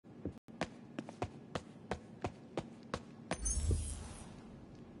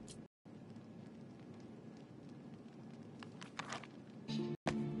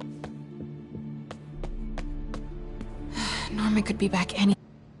Norman could be back any...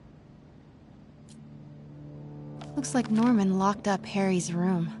 Looks like Norman locked up Harry's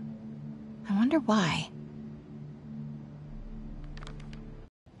room. I wonder why.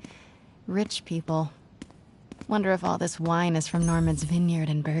 Rich people. Wonder if all this wine is from Norman's vineyard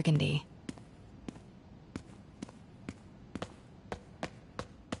in Burgundy.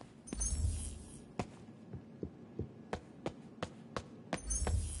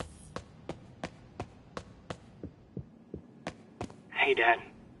 Hey, Dad.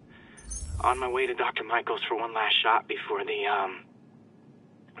 On my way to Dr. Michael's for one last shot before the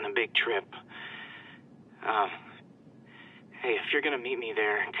big trip. Hey, if you're gonna meet me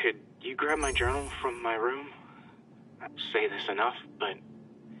there, could you grab my journal from my room? I say this enough, but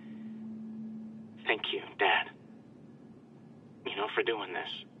thank you, Dad. You know, for doing this.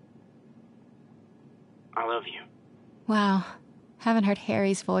 I love you. Wow. Haven't heard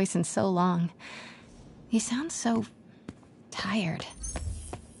Harry's voice in so long. He sounds so... tired.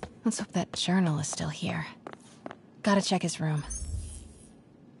 Let's hope that journal is still here. Gotta check his room.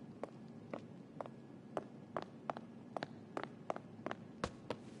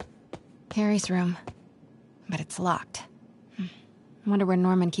 Harry's room. But it's locked. I wonder where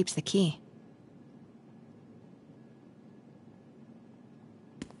Norman keeps the key.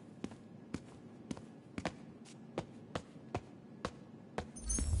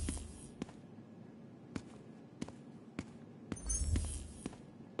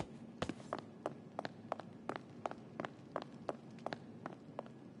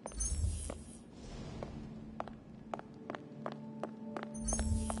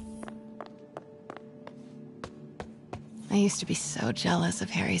 I used to be so jealous of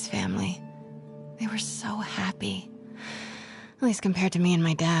Harry's family. They were so happy. At least compared to me and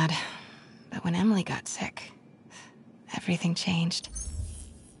my dad. But when Emily got sick, everything changed.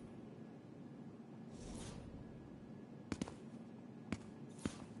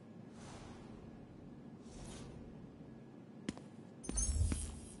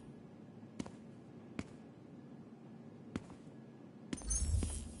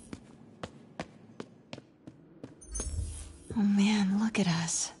 Oh man, look at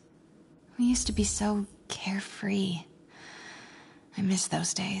us. We used to be so carefree. I miss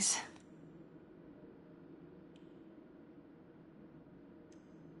those days.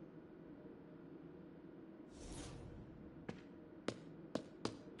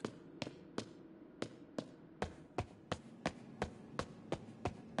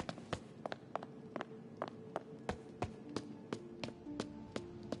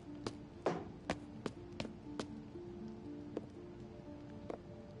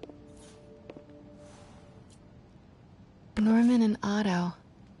 Norman and Otto.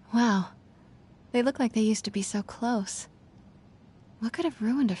 Wow. They look like they used to be so close. What could have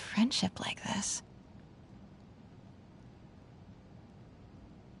ruined a friendship like this?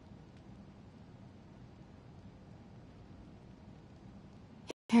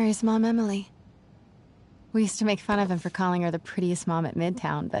 Harry's mom, Emily. We used to make fun of him for calling her the prettiest mom at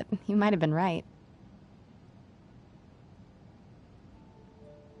Midtown, but he might have been right.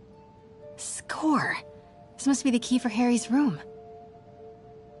 Score! This must be the key for Harry's room.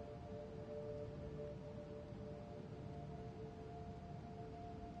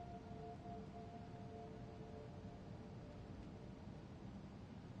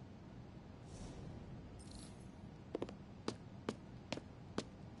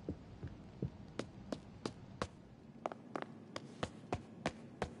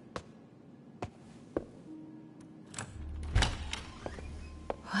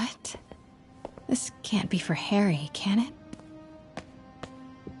 What? This can't be for Harry, can it?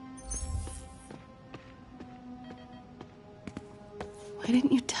 Why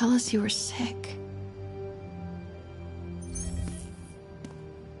didn't you tell us you were sick?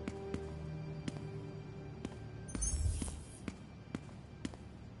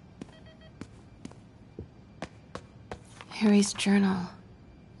 Harry's journal.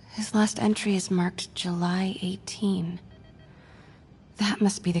 His last entry is marked July 18. That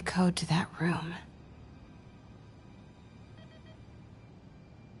must be the code to that room.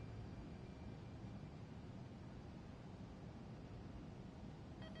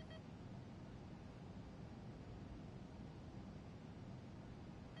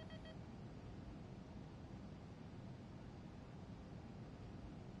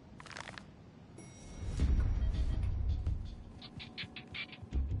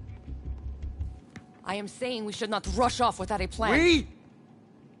 I am saying we should not rush off without a plan. We?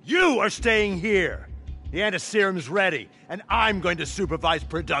 You are staying here. The antiserum's ready, and I'm going to supervise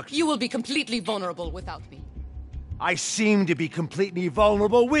production. You will be completely vulnerable without me. I seem to be completely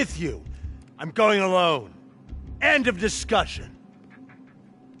vulnerable with you. I'm going alone. End of discussion.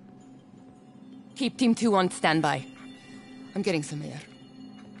 Keep Team 2 on standby. I'm getting some air.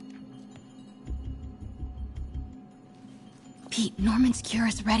 Pete, Norman's cure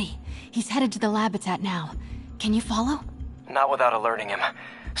is ready. He's headed to the lab it's at now. Can you follow? Not without alerting him.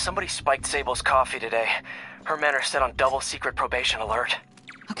 Somebody spiked Sable's coffee today. Her men are set on double secret probation alert.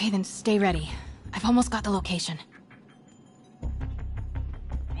 Okay, then stay ready. I've almost got the location.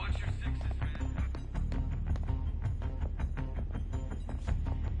 Watch your sixes, man.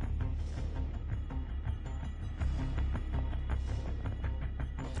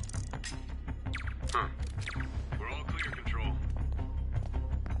 We're all clear, Control.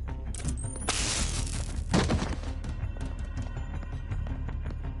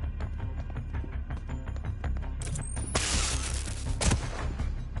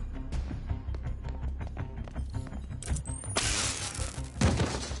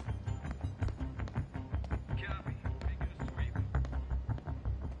 Copy. Making a sweep.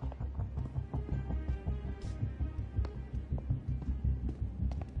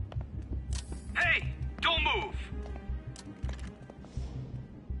 Hey! Don't move!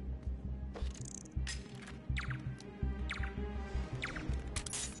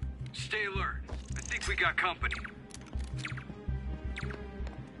 Stay alert. I think we got company.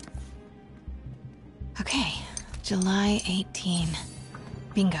 Okay, July 18.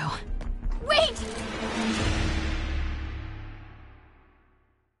 Bingo. Wait!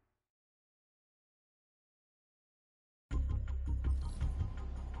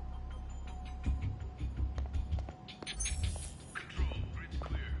 Control, grid's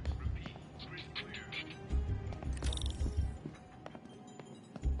clear. Repeat, grid's clear.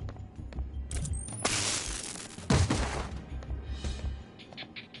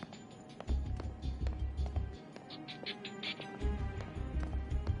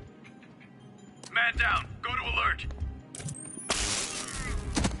 Man down. Go to alert.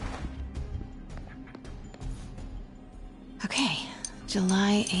 Okay,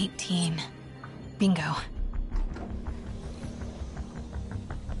 July 18. Bingo.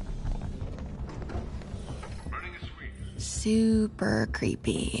 Running a sweep. Super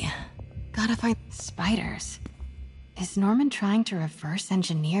creepy. Gotta find spiders. Is Norman trying to reverse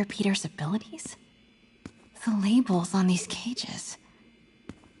engineer Peter's abilities? The labels on these cages.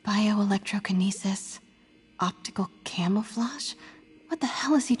 Bioelectrokinesis, optical camouflage? What the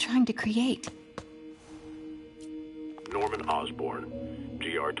hell is he trying to create? Norman Osborn,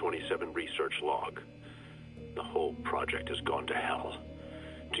 GR-27 research log. The whole project has gone to hell.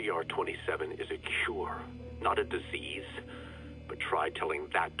 GR-27 is a cure, not a disease. But try telling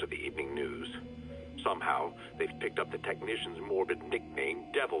that to the evening news. Somehow, they've picked up the technician's morbid nickname,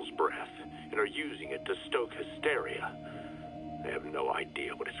 Devil's Breath, and are using it to stoke hysteria. They have no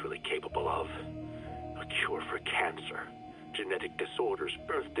idea what it's really capable of. A cure for cancer, genetic disorders,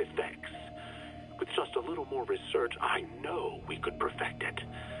 birth defects. With just a little more research, I know we could perfect it.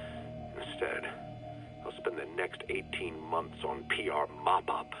 Instead, I'll spend the next 18 months on PR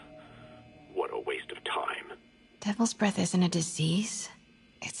mop-up. What a waste of time. Devil's Breath isn't a disease.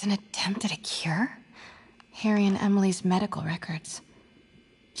 It's an attempt at a cure? Harry and Emily's medical records.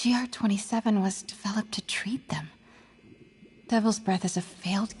 GR-27 was developed to treat them. Devil's Breath is a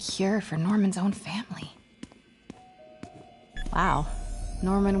failed cure for Norman's own family. Wow.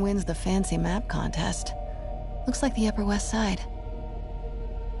 Norman wins the fancy map contest. Looks like the Upper West Side.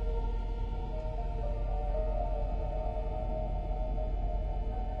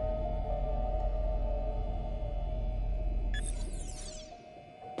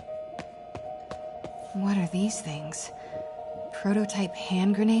 What are these things? Prototype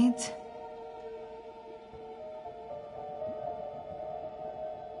hand grenades?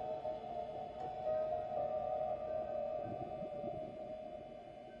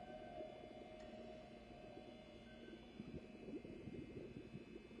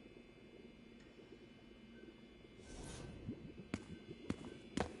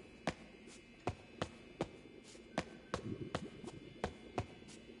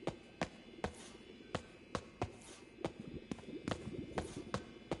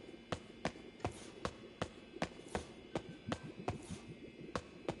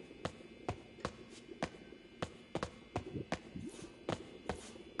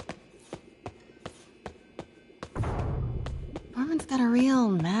 Norman's got a real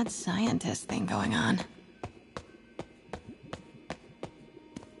mad scientist thing going on.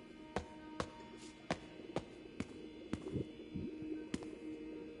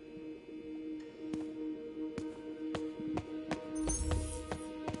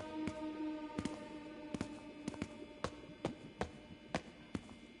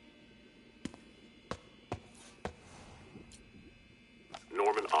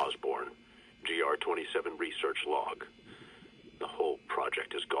 DR-27 research log. The whole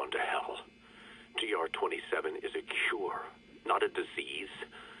project has gone to hell. DR-27 is a cure, not a disease.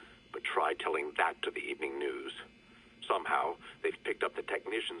 But try telling that to the evening news. Somehow, they've picked up the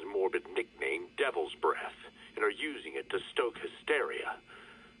technician's morbid nickname, Devil's Breath, and are using it to stoke hysteria.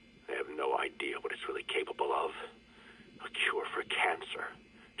 They have no idea what it's really capable of. A cure for cancer,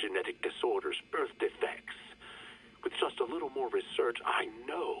 genetic disorders, birth defects. With just a little more research, I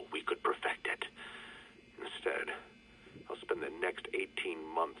know we could perfect it. Instead, I'll spend the next 18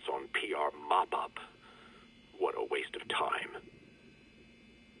 months on PR mop-up. What a waste of time.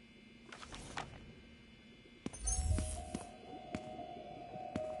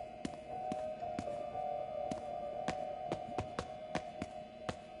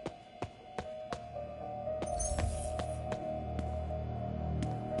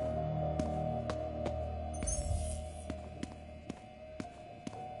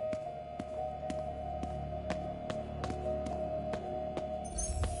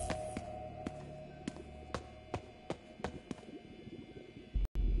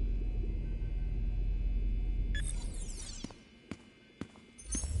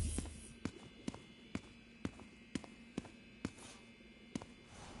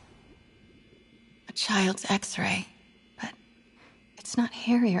 A child's X-ray, but it's not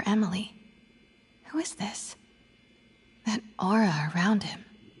Harry or Emily. Who is this? That aura around him.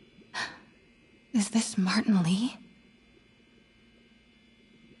 Is this Martin Lee?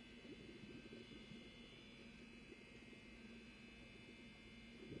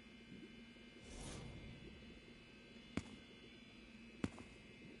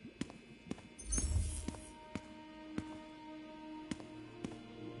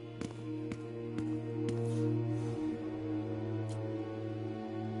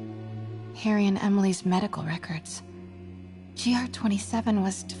 Harry and Emily's medical records. GR-27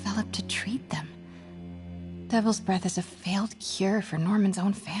 was developed to treat them. Devil's Breath is a failed cure for Norman's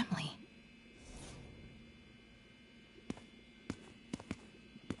own family.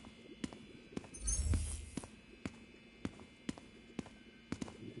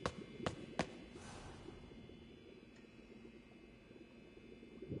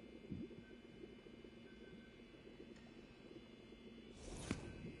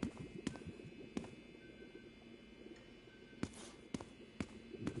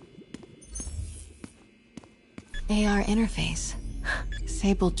 AR interface.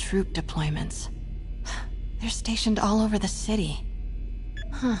 Sable troop deployments. They're stationed all over the city.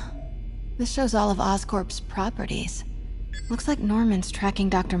 Huh. This shows all of Oscorp's properties. Looks like Norman's tracking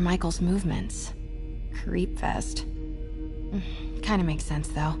Dr. Michael's movements. Creepfest. Kinda makes sense,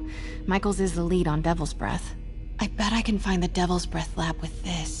 though. Michaels is the lead on Devil's Breath. I bet I can find the Devil's Breath lab with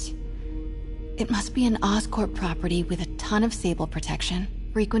this. It must be an Oscorp property with a ton of Sable protection,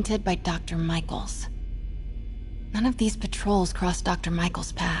 frequented by Dr. Michaels. None of these patrols cross Dr.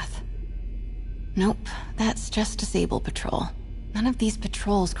 Michael's path. Nope, that's just a Sable patrol. None of these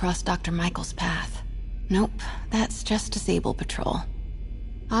patrols cross Dr. Michael's path. Nope, that's just a Sable patrol.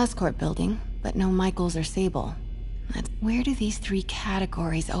 Oscorp building, but no Michaels or Sable. Where do these three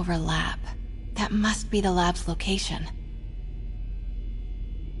categories overlap? That must be the lab's location.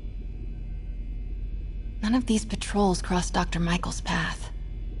 None of these patrols cross Dr. Michael's path.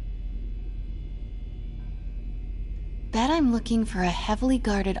 Bet I'm looking for a heavily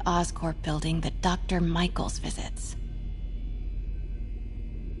guarded Oscorp building that Dr. Michaels visits.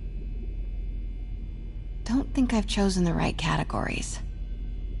 Don't think I've chosen the right categories.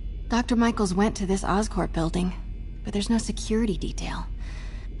 Dr. Michaels went to this Oscorp building, but there's no security detail.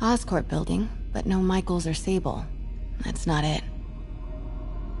 Oscorp building, but no Michaels or Sable. That's not it.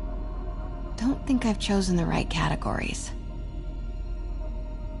 Don't think I've chosen the right categories.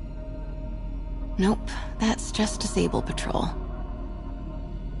 Nope, that's just a Sable patrol.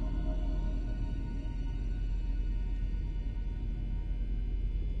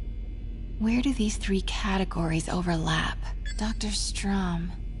 Where do these three categories overlap? Dr.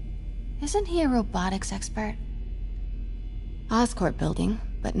 Strom. Isn't he a robotics expert? Oscorp building,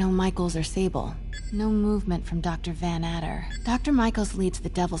 but no Michaels or Sable. No movement from Dr. Van Adder. Dr. Michaels leads the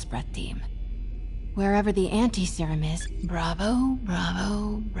Devil's Breath team. Wherever the anti-serum is, bravo.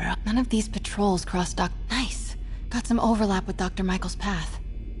 None of these patrols cross Nice! Got some overlap with Dr. Michael's path.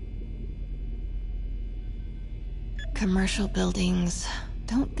 Commercial buildings.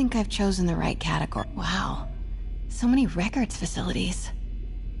 Don't think I've chosen the right category. Wow. So many records facilities.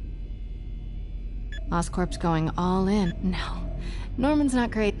 Oscorp's going all in. No. Norman's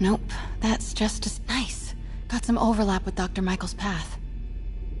not great. Nope. That's just as nice. Got some overlap with Dr. Michael's path.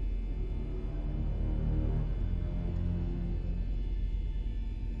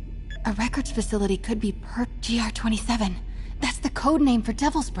 A records facility could be Perp GR27. That's the code name for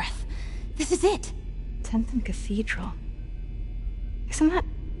Devil's Breath. This is it. 10th and Cathedral. Isn't that...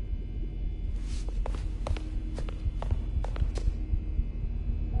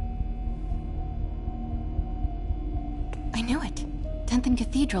 I knew it. 10th and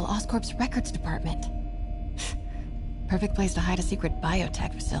Cathedral, Oscorp's records department. Perfect place to hide a secret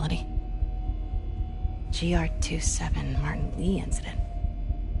biotech facility. GR27 Martin Lee incident.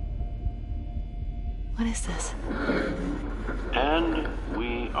 What is this? And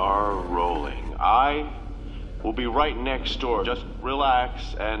we are rolling. I will be right next door. Just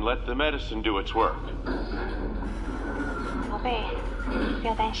relax and let the medicine do its work. 宝贝，不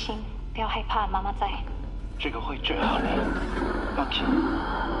要担心，不要害怕，妈妈在。这个会治好你，放心。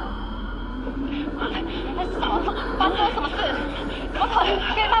发生了什么事？我疼，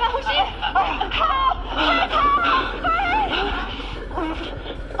给妈妈呼吸。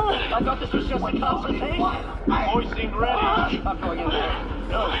I thought this was just a consultation. Boy seemed ready. I'm going in there.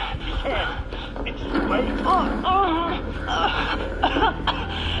 No, you can't. It's too late.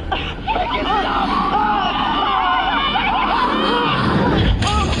 Make it stop.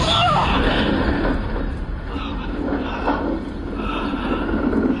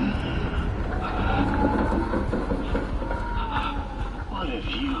 What have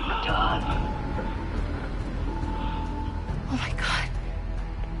you done? Oh my god.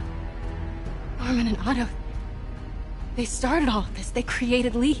 Norman and Otto. They started all of this. They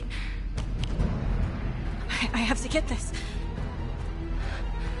created Lee. I have to get this.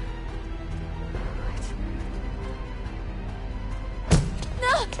 What?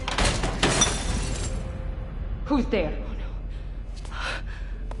 No! Who's there? Come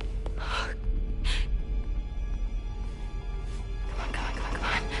on.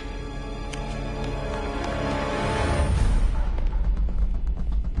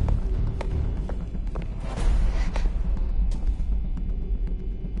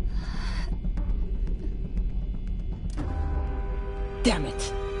 Damn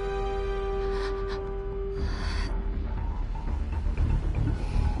it.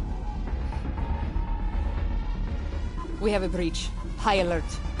 We have a breach. High alert.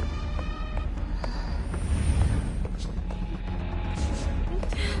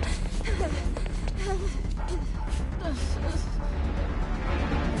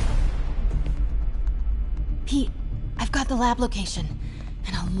 Pete, I've got the lab location.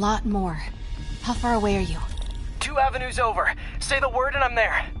 And a lot more. How far away are you? 2 avenues over. Say the word and I'm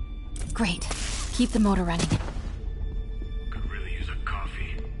there. Great. Keep the motor running. Could really use a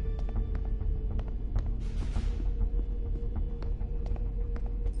coffee.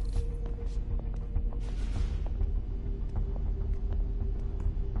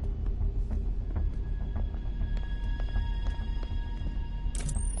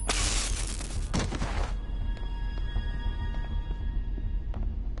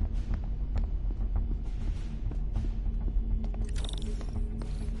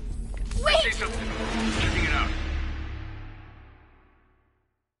 Say something. Checking it out.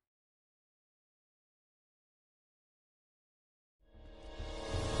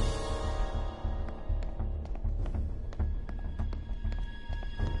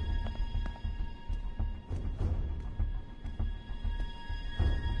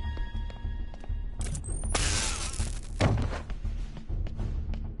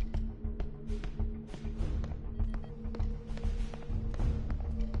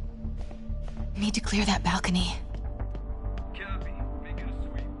 Need to clear that balcony. Copy. Making a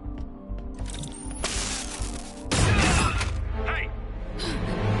sweep. Hey!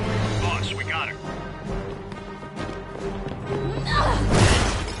 Boss, we got her.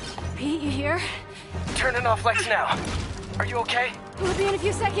 Pete, you here? Turning off lights now. Are you okay? We'll be in a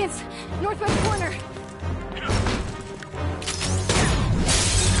few seconds. Northwest corner.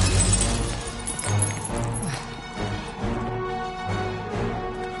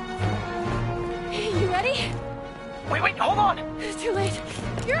 You ready? Wait, hold on! Too late.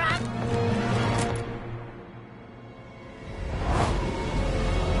 You're up!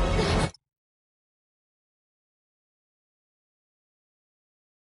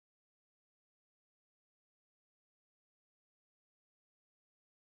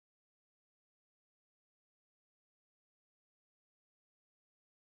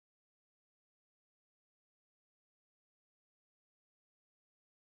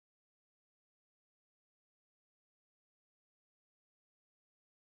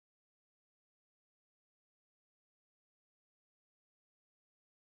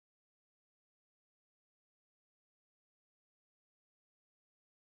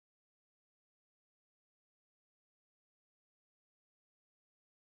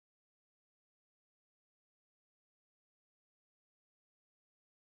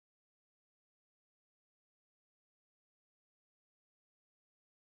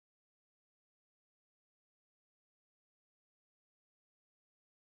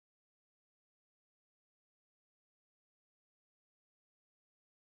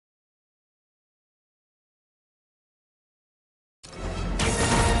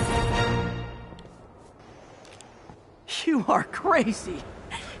 You are crazy.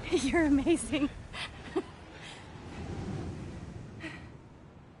 You're amazing.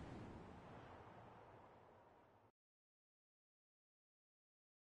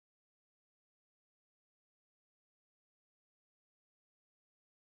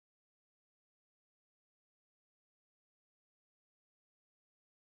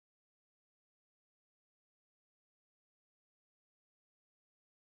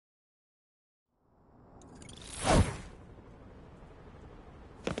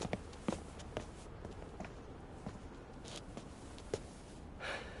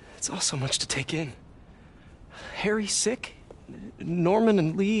 It's all so much to take in. Harry sick, Norman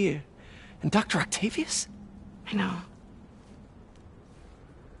and Lee, and Dr. Octavius? I know.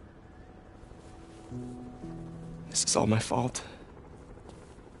 This is all my fault.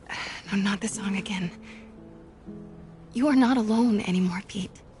 No, not the song again. You are not alone anymore,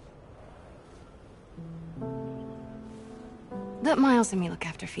 Pete. Let Miles and me look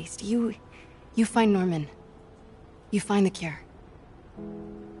after Feast. You find Norman. You find the cure.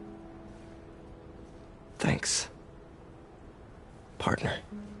 Thanks, partner.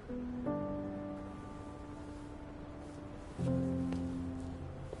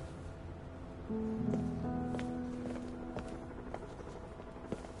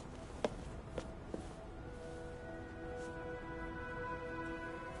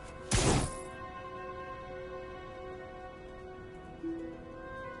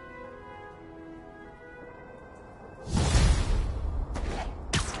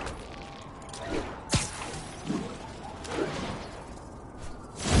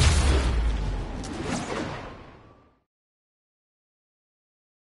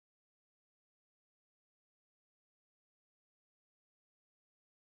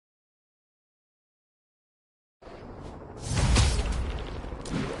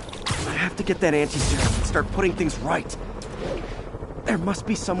 I have to get that anti-serum and start putting things right. There must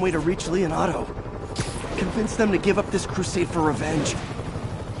be some way to reach Lee and Otto. Convince them to give up this crusade for revenge.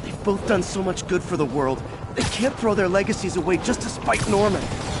 They've both done so much good for the world. They can't throw their legacies away just to spite Norman.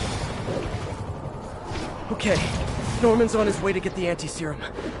 Okay, Norman's on his way to get the anti-serum.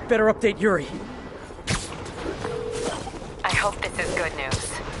 Better update Yuri. I hope this is good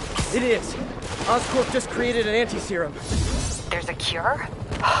news. It is. Oscorp just created an anti-serum. There's a cure?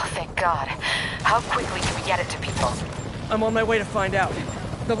 Oh, thank God. How quickly can we get it to people? I'm on my way to find out.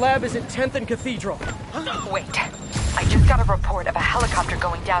 The lab is at 10th and Cathedral. Wait. I just got a report of a helicopter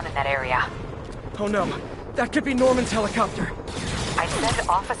going down in that area. Oh no. That could be Norman's helicopter. I sent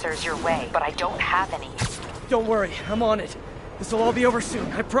officers your way, but I don't have any. Don't worry, I'm on it. This'll all be over soon,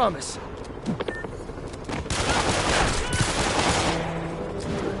 I promise.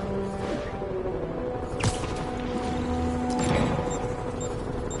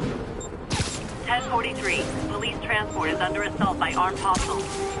 Police transport is under assault by armed hostiles.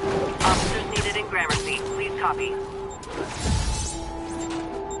 Officers needed in Gramercy. Please copy.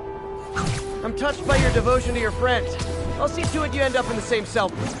 I'm touched by your devotion to your friend. I'll see to it you end up in the same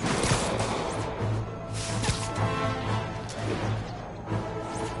cell.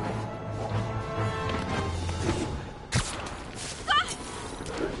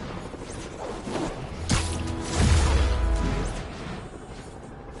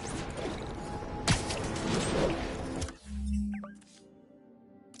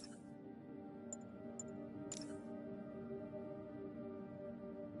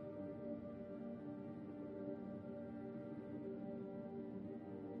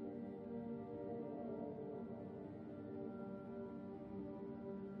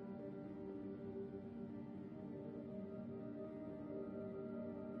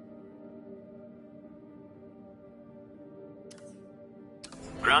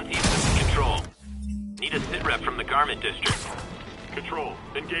 Ground team, this is Control. Need a sitrep from the Garment District. Control,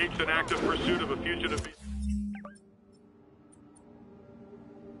 engaged in active pursuit of a fugitive.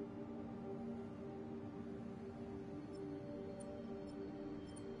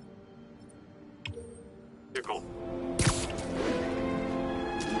 Vehicle.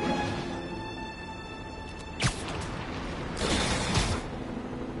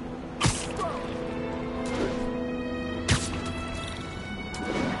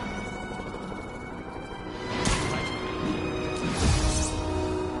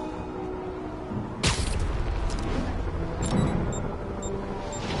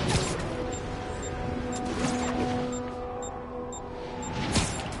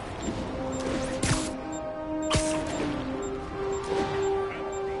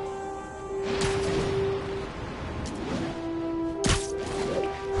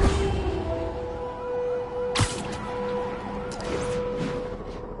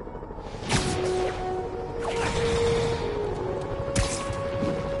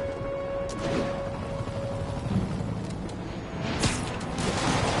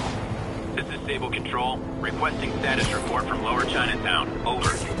 Control. Requesting status report from Lower Chinatown. Over.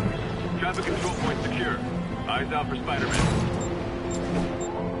 Traffic control point secure. Eyes out for Spiderman.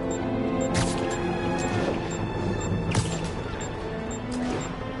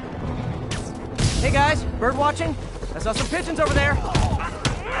 Hey guys, bird watching? I saw some pigeons over there.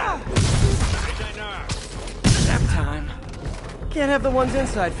 Nap time. Can't have the ones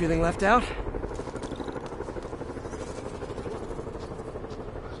inside feeling left out.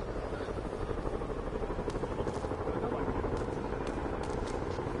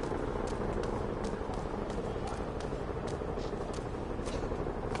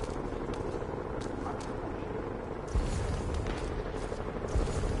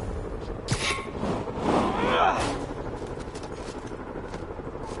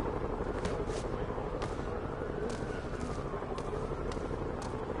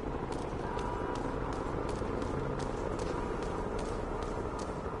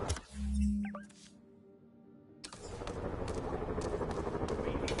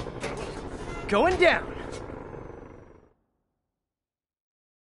 Going down.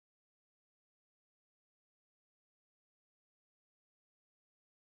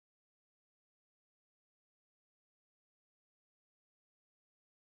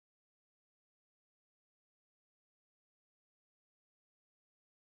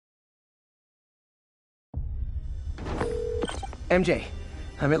 MJ,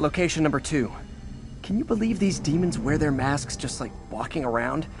 I'm at location number 2. Can you believe these demons wear their masks just like walking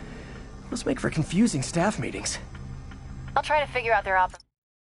around? Must make for confusing staff meetings. I'll try to figure out their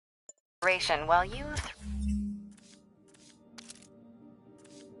operation while you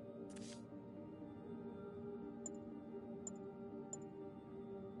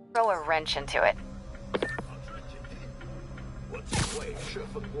throw a wrench into it.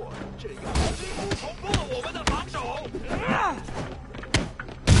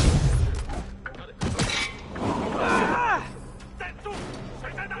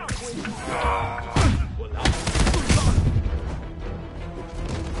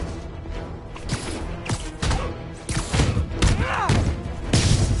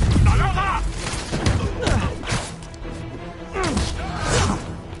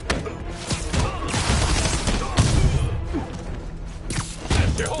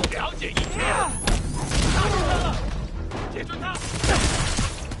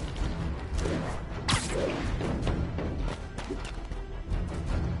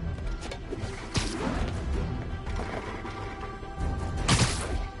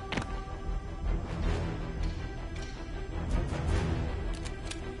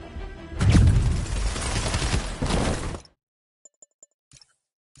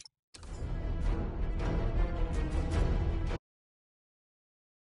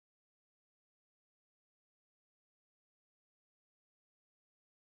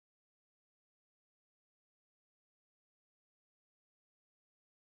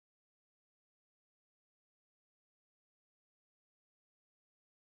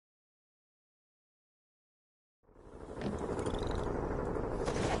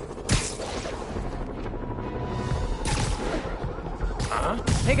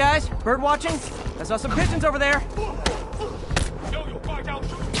 Hey guys, bird watching? I saw some pigeons over there.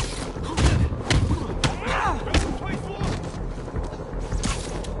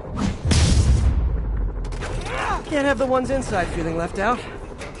 Can't have the ones inside feeling left out.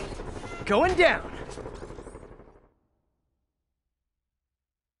 Going down.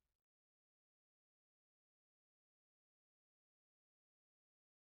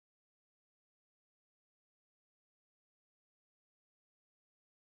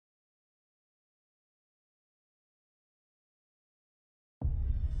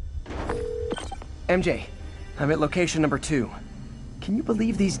 MJ, I'm at location number 2. Can you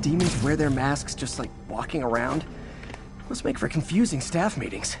believe these demons wear their masks just like walking around? Must make for confusing staff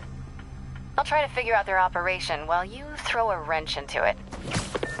meetings. I'll try to figure out their operation while you throw a wrench into it.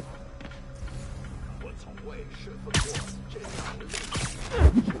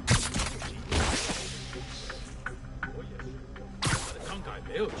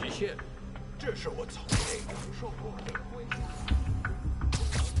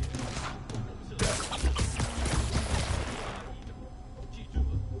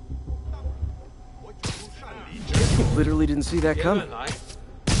 Literally didn't see that coming.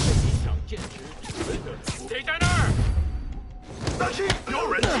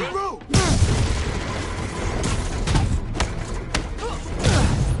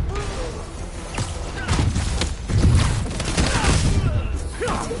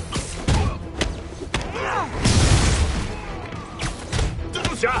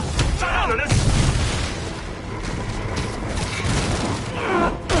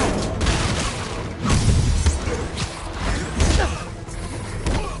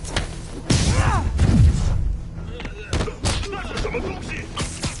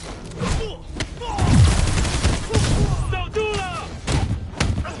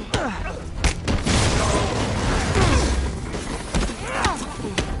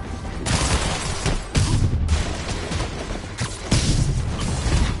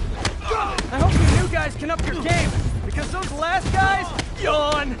 can up your game, because those last guys,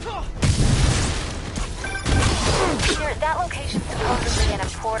 yawn! Here, that location's supposedly an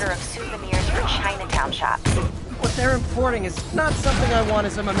importer of souvenirs for Chinatown shops. What they're importing is not something I want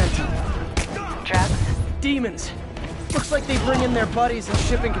as a memento. Drugs? Demons. Looks like they bring in their buddies in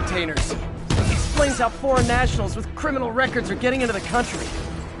shipping containers. Explains how foreign nationals with criminal records are getting into the country.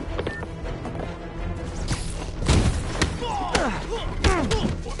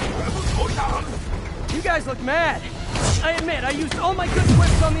 You guys look mad. I admit, I used all my good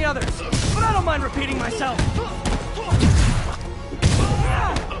quips on the others, but I don't mind repeating myself.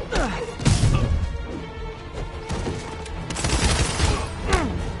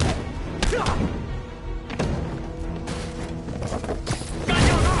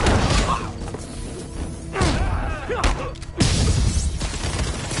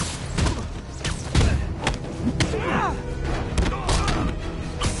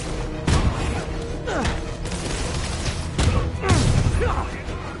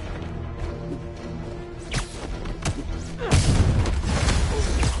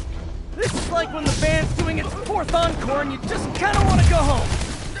 This is like when the band's doing its fourth encore and you just kind of want to go home.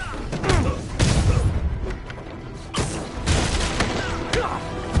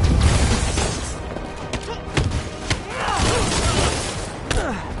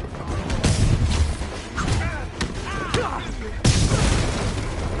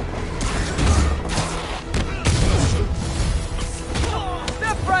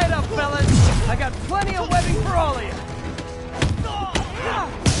 Step right up, fellas. I got plenty of webbing for all of you.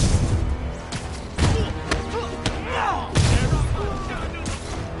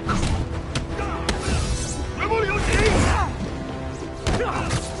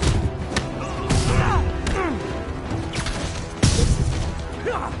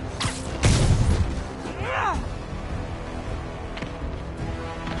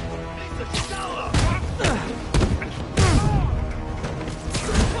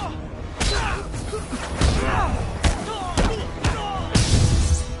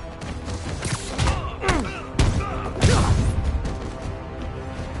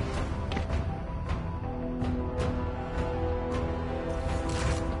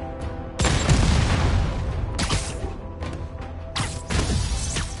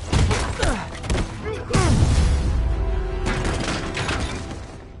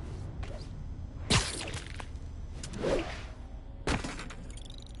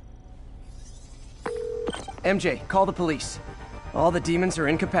 MJ, call the police. All the demons are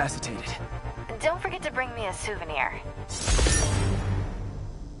incapacitated. Don't forget to bring me a souvenir.